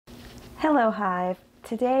Hello Hive.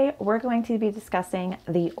 Today we're going to be discussing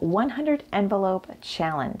the 100 envelope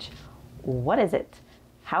challenge. What is it?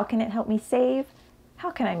 How can it help me save?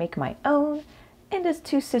 How can I make my own? And does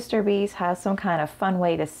Two Sister Bees have some kind of fun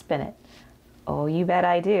way to spin it? Oh, you bet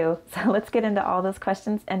I do. So let's get into all those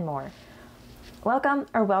questions and more. Welcome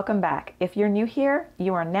or welcome back. If you're new here,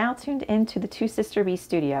 you are now tuned into the Two Sister Bees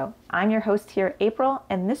studio. I'm your host here, April,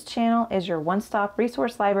 and this channel is your one-stop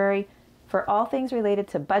resource library for all things related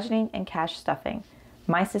to budgeting and cash stuffing.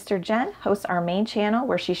 My sister Jen hosts our main channel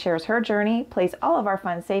where she shares her journey, plays all of our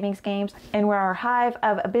fun savings games, and where our hive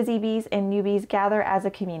of busy bees and newbies gather as a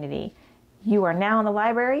community. You are now in the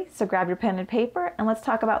library, so grab your pen and paper and let's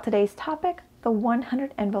talk about today's topic, the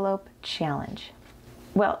 100 envelope challenge.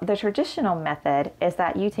 Well, the traditional method is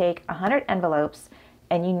that you take 100 envelopes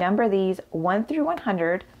and you number these 1 through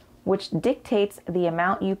 100, which dictates the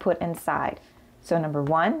amount you put inside. So number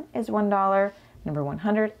 1 is $1, number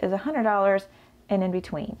 100 is $100, and in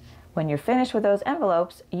between. When you're finished with those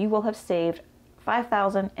envelopes, you will have saved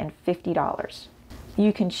 $5,050.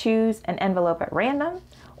 You can choose an envelope at random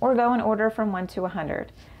or go in order from 1 to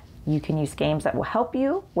 100. You can use games that will help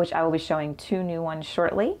you, which I will be showing 2 new ones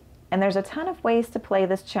shortly. And there's a ton of ways to play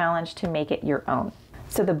this challenge to make it your own.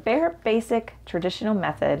 So the bare basic traditional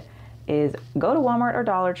method is go to Walmart or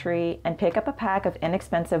Dollar Tree and pick up a pack of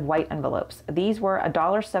inexpensive white envelopes. These were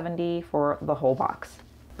 $1.70 for the whole box.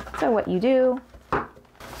 So what you do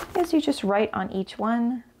is you just write on each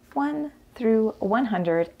one, 1 through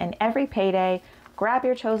 100, and every payday, grab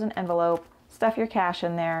your chosen envelope, stuff your cash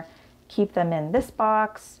in there, keep them in this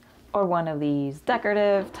box or one of these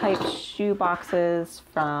decorative type shoe boxes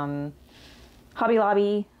from Hobby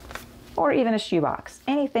Lobby, or even a shoebox,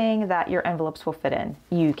 anything that your envelopes will fit in.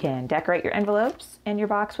 You can decorate your envelopes in your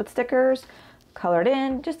box with stickers, color it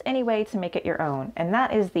in, just any way to make it your own. And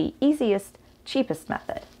that is the easiest, cheapest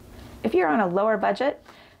method. If you're on a lower budget,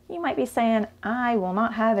 you might be saying, I will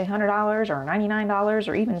not have $100 or $99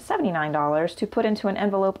 or even $79 to put into an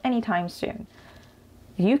envelope anytime soon.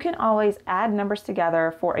 You can always add numbers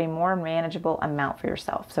together for a more manageable amount for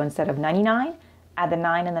yourself. So instead of 99, add the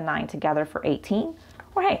 9 and the 9 together for 18,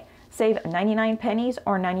 or hey, save 99 pennies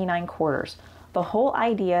or 99 quarters. The whole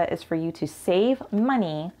idea is for you to save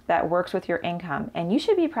money that works with your income, and you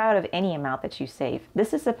should be proud of any amount that you save.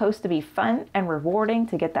 This is supposed to be fun and rewarding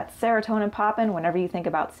to get that serotonin popping whenever you think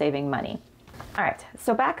about saving money. All right,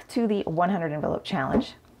 so back to the 100 envelope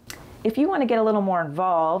challenge. If you want to get a little more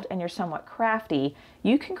involved and you're somewhat crafty,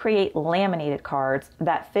 you can create laminated cards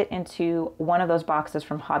that fit into one of those boxes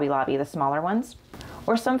from Hobby Lobby, the smaller ones,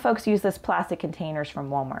 or some folks use this plastic containers from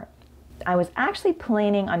Walmart. I was actually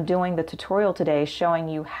planning on doing the tutorial today showing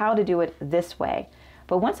you how to do it this way.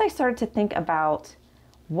 But once I started to think about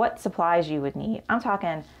what supplies you would need, I'm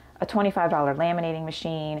talking a $25 laminating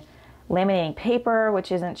machine, laminating paper,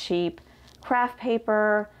 which isn't cheap, craft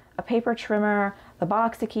paper, a paper trimmer, the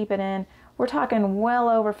box to keep it in. We're talking well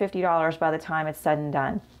over $50 by the time it's said and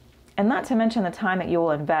done. And not to mention the time that you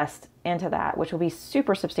will invest into that, which will be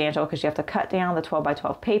super substantial because you have to cut down the 12 by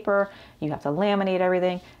 12 paper, you have to laminate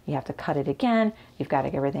everything, you have to cut it again, you've got to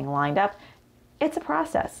get everything lined up. It's a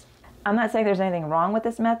process. I'm not saying there's anything wrong with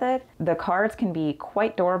this method. The cards can be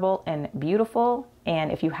quite durable and beautiful,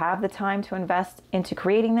 and if you have the time to invest into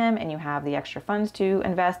creating them and you have the extra funds to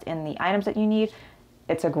invest in the items that you need,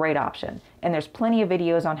 it's a great option. And there's plenty of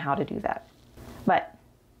videos on how to do that. But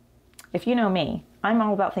if you know me, I'm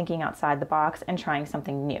all about thinking outside the box and trying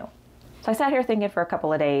something new. So I sat here thinking for a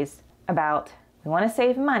couple of days about, we want to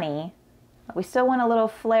save money, but we still want a little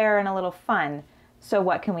flair and a little fun. So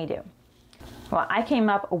what can we do? Well, I came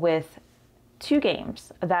up with 2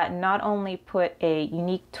 games that not only put a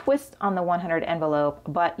unique twist on the 100 envelope,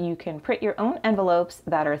 but you can print your own envelopes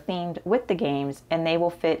that are themed with the games, and they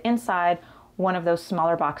will fit inside one of those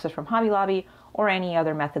smaller boxes from Hobby Lobby or any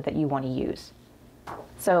other method that you want to use.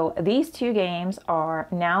 So these 2 games are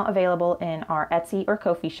now available in our Etsy or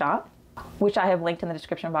Ko-fi shop, which I have linked in the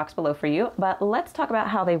description box below for you. But let's talk about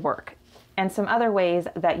how they work and some other ways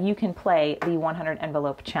that you can play the 100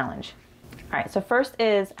 envelope challenge. All right, so first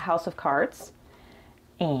is House of Cards.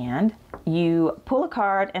 And you pull a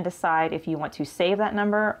card and decide if you want to save that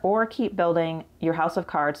number or keep building your House of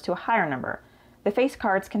Cards to a higher number. The face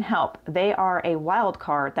cards can help. They are a wild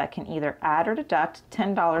card that can either add or deduct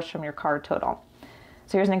 $10 from your card total.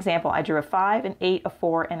 So here's an example. I drew a 5, an 8, a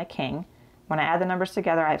 4, and a king. When I add the numbers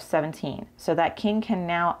together, I have 17. So that king can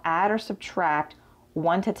now add or subtract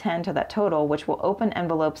 1 to 10 to that total, which will open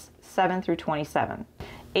envelopes 7 through 27.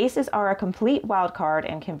 Aces are a complete wild card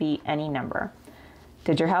and can be any number.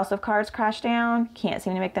 Did your House of Cards crash down? Can't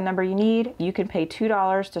seem to make the number you need? You can pay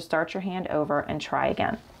 $2 to start your hand over and try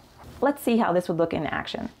again. Let's see how this would look in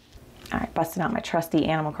action. All right, busting out my trusty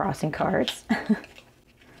Animal Crossing cards.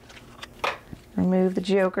 Remove the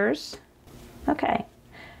jokers. Okay,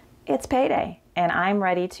 it's payday, and I'm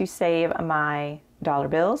ready to save my dollar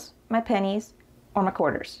bills, my pennies, or my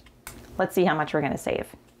quarters. Let's see how much we're gonna save.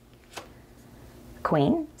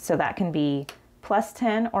 Queen, so that can be plus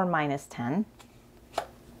 10 or minus 10.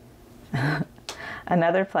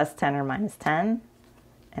 Another plus 10 or minus 10,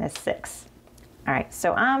 and a 6. All right,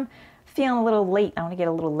 so I'm feeling a little late. I want to get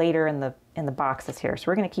a little later in the boxes here, so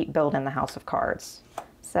we're going to keep building the house of cards.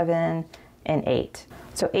 7 and 8.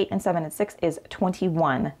 So 8 and 7 and 6 is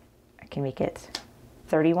 21. I can make it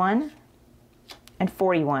 31 and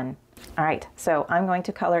 41. All right, so I'm going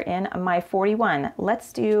to color in my 41.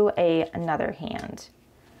 Let's do another hand.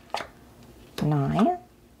 9.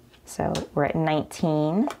 So we're at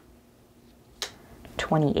 19.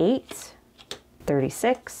 28,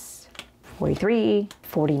 36, 43,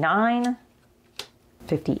 49,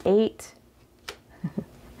 58,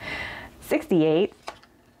 68.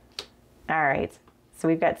 All right, so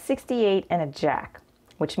we've got 68 and a jack,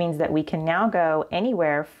 which means that we can now go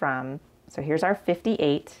anywhere from, so here's our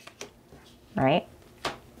 58, right?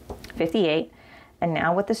 58, and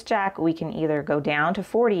now with this jack, we can either go down to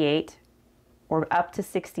 48 or up to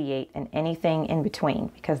 68 and anything in between,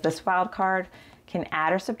 because this wild card can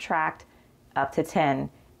add or subtract up to 10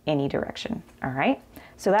 any direction, all right?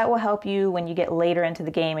 So that will help you when you get later into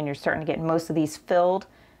the game and you're starting to get most of these filled.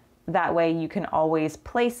 That way you can always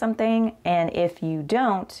play something, and if you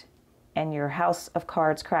don't, and your house of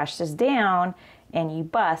cards crashes down and you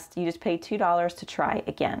bust, you just pay $2 to try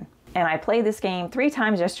again. And I played this game 3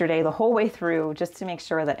 times yesterday, the whole way through, just to make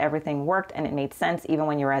sure that everything worked and it made sense even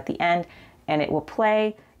when you were at the end, and it will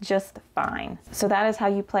play just fine. So that is how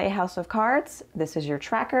you play House of Cards. This is your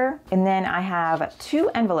tracker. And then I have 2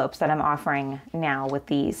 envelopes that I'm offering now with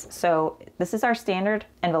these. So this is our standard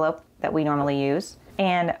envelope that we normally use.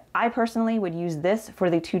 And I personally would use this for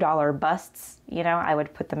the $2 busts. You know, I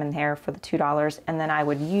would put them in there for the $2, and then I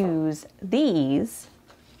would use these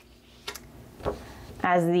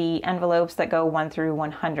as the envelopes that go 1 through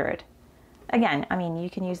 100. Again, I mean, you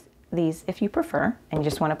can use these if you prefer and you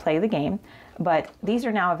just want to play the game, but these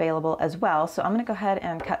are now available as well. So I'm going to go ahead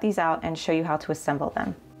and cut these out and show you how to assemble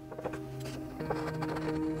them.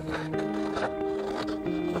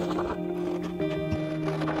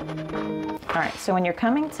 All right, so when you're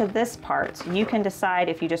coming to this part, you can decide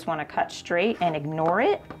if you just want to cut straight and ignore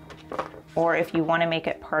it, or if you want to make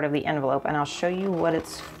it part of the envelope, and I'll show you what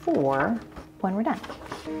it's for when we're done.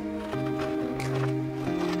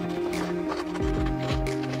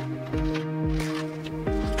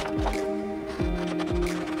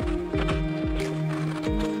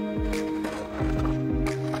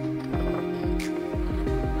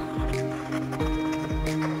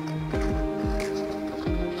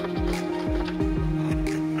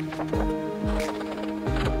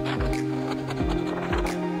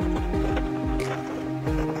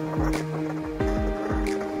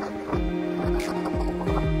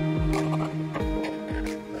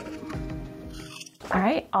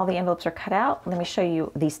 All the envelopes are cut out. Let me show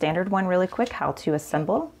you the standard one really quick, how to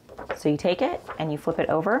assemble. So you take it and you flip it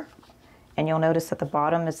over, and you'll notice that the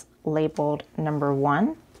bottom is labeled number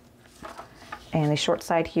 1, and the short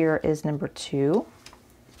side here is number 2.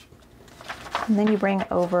 And then you bring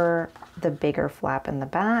over the bigger flap in the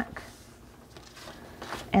back,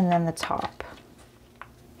 and then the top.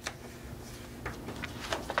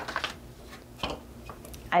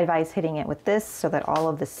 I advise hitting it with this so that all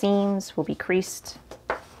of the seams will be creased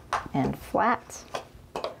and flat.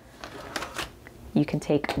 You can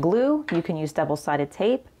take glue, you can use double-sided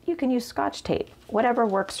tape, you can use Scotch tape, whatever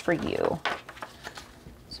works for you.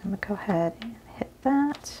 So I'm gonna go ahead and hit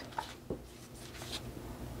that.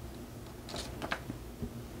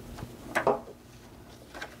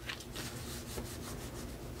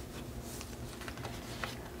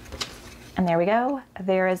 And there we go.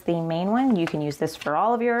 There is the main one. You can use this for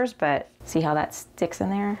all of yours, but see how that sticks in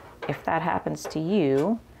there? If that happens to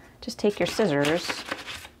you, just take your scissors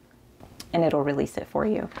and it'll release it for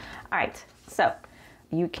you. All right, so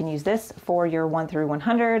you can use this for your 1 through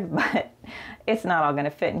 100, but it's not all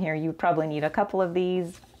gonna fit in here. You would probably need a couple of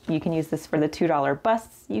these. You can use this for the $2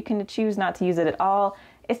 busts. You can choose not to use it at all.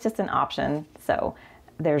 It's just an option. So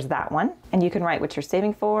there's that one. And you can write what you're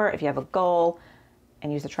saving for if you have a goal,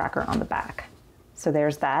 and use the tracker on the back. So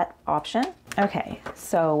there's that option. Okay,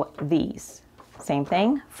 so these, same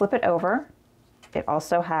thing, flip it over. It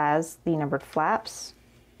also has the numbered flaps,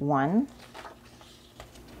 1,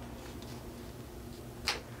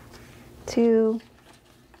 2,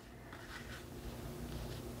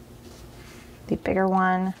 the bigger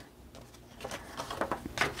one,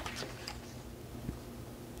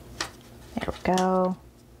 go.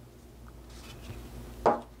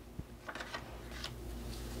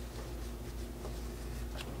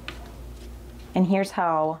 And here's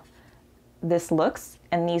how this looks,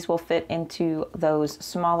 and these will fit into those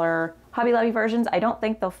smaller Hobby Lobby versions. I don't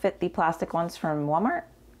think they'll fit the plastic ones from Walmart.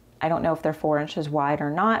 I don't know if they're 4 inches wide or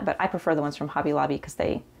not, but I prefer the ones from Hobby Lobby because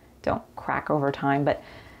they don't crack over time. But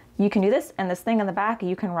you can do this, and this thing on the back,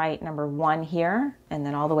 you can write number 1 here and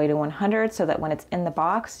then all the way to 100 so that when it's in the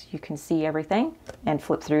box, you can see everything and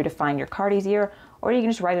flip through to find your card easier, or you can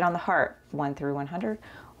just write it on the heart, 1 through 100,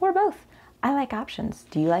 or both. I like options.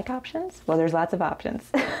 Do you like options? Well, there's lots of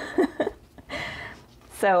options.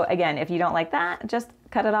 So again, if you don't like that, just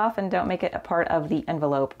cut it off and don't make it a part of the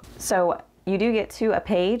envelope. So you do get to a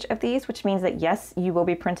page of these, which means that yes, you will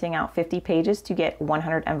be printing out 50 pages to get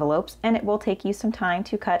 100 envelopes, and it will take you some time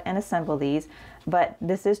to cut and assemble these, but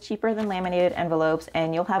this is cheaper than laminated envelopes,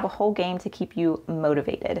 and you'll have a whole game to keep you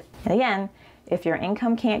motivated. And again, if your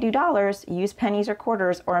income can't do dollars, use pennies or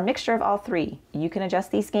quarters or a mixture of all three. You can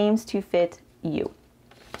adjust these games to fit you.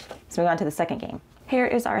 Let's move on to the second game. Here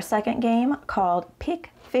is our second game called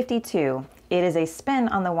Pick 52. It is a spin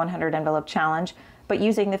on the 100 envelope challenge, but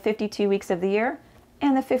using the 52 weeks of the year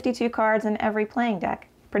and the 52 cards in every playing deck.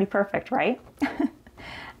 Pretty perfect, right?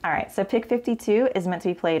 All right, so Pick 52 is meant to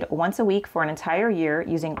be played once a week for an entire year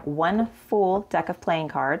using one full deck of playing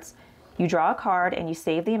cards. You draw a card and you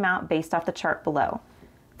save the amount based off the chart below.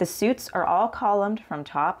 The suits are all columned from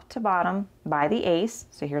top to bottom by the ace.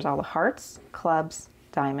 So here's all the hearts, clubs,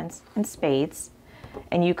 diamonds, and spades.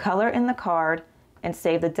 And you color in the card and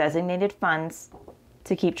save the designated funds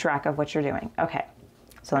to keep track of what you're doing. Okay,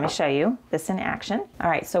 so let me show you this in action. All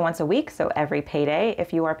right, so once a week, so every payday,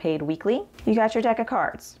 if you are paid weekly, you got your deck of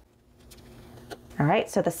cards. All right,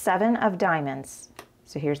 so the 7 of diamonds.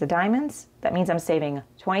 So here's the diamonds. That means I'm saving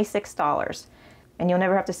 $26. And you'll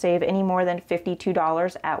never have to save any more than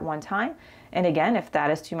 $52 at one time. And again, if that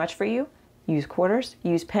is too much for you, use quarters,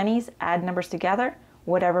 use pennies, add numbers together,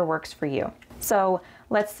 whatever works for you. So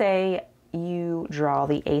let's say you draw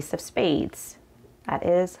the ace of spades. That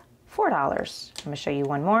is $4. I'm gonna show you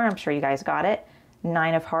one more. I'm sure you guys got it.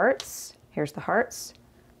 9 of hearts. Here's the hearts.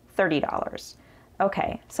 $30.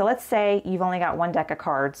 Okay, so let's say you've only got one deck of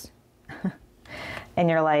cards and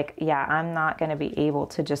you're like, yeah, I'm not gonna be able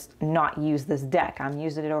to just not use this deck. I'm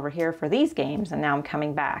using it over here for these games and now I'm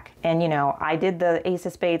coming back. And you know, I did the ace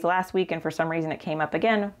of spades last week and for some reason it came up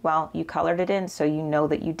again. Well, you colored it in so you know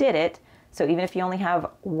that you did it. So even if you only have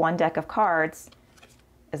one deck of cards,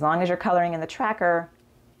 as long as you're coloring in the tracker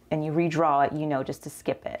and you redraw it, you know just to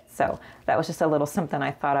skip it. So that was just a little something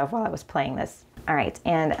I thought of while I was playing this. All right,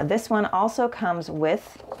 and this one also comes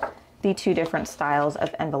with the 2 different styles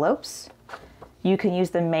of envelopes. You can use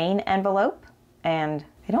the main envelope, and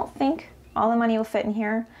I don't think all the money will fit in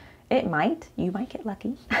here. It might, you might get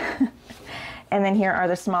lucky. And then here are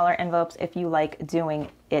the smaller envelopes if you like doing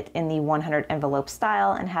it in the 100 envelope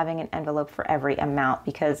style and having an envelope for every amount,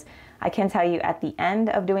 because I can tell you at the end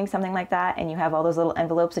of doing something like that and you have all those little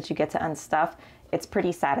envelopes that you get to unstuff, it's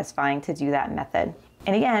pretty satisfying to do that method.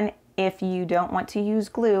 And again, if you don't want to use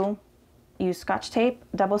glue, use Scotch tape,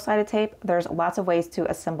 double-sided tape. There's lots of ways to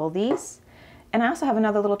assemble these. And I also have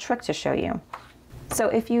another little trick to show you. So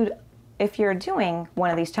if you're doing one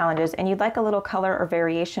of these challenges and you'd like a little color or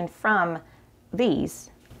variation from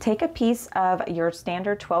these, take a piece of your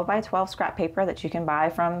standard 12 by 12 scrap paper that you can buy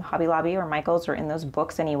from Hobby Lobby or Michael's or in those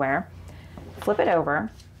books anywhere, flip it over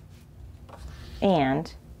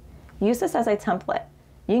and use this as a template.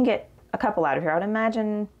 You can get a couple out of here. I would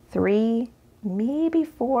imagine 3, maybe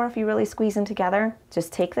 4 if you really squeeze them together.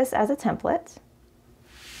 Just take this as a template,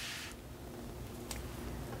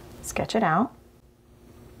 sketch it out.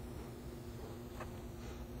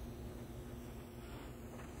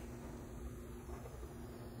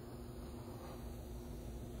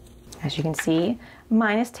 As you can see,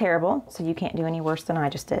 mine is terrible, so you can't do any worse than I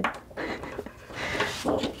just did.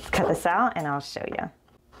 Let's cut this out and I'll show you.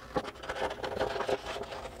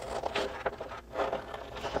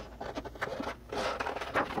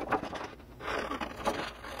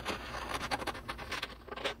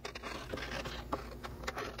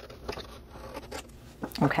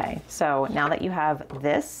 Okay, so now that you have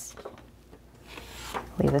this,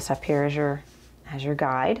 leave this up here as your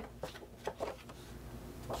guide.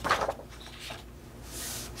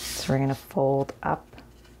 So we're going to fold up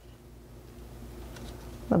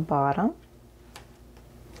the bottom.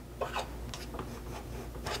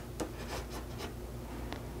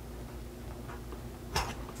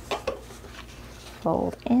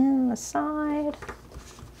 Fold in the side.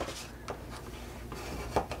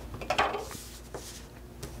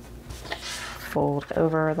 Fold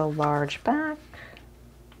over the large back.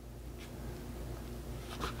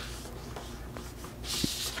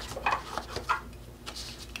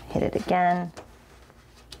 it again.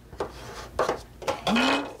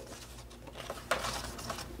 Okay.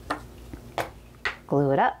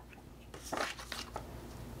 Glue it up.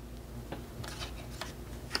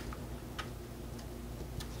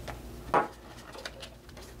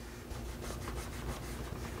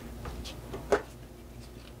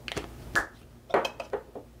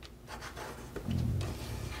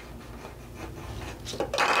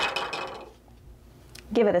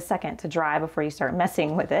 Give it a second to dry before you start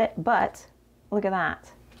messing with it, but look at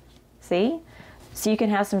that. See? So you can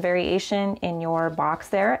have some variation in your box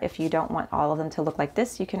there. If you don't want all of them to look like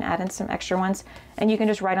this, you can add in some extra ones, and you can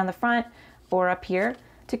just write on the front or up here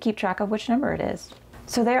to keep track of which number it is.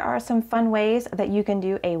 So there are some fun ways that you can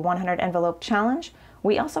do a 100 envelope challenge.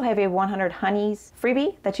 We also have a 100 honeys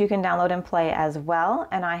freebie that you can download and play as well,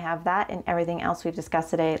 and I have that and everything else we've discussed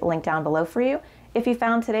today linked down below for you. If you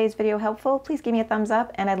found today's video helpful, please give me a thumbs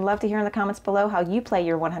up, and I'd love to hear in the comments below how you play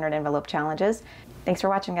your 100 envelope challenges. Thanks for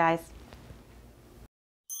watching, guys.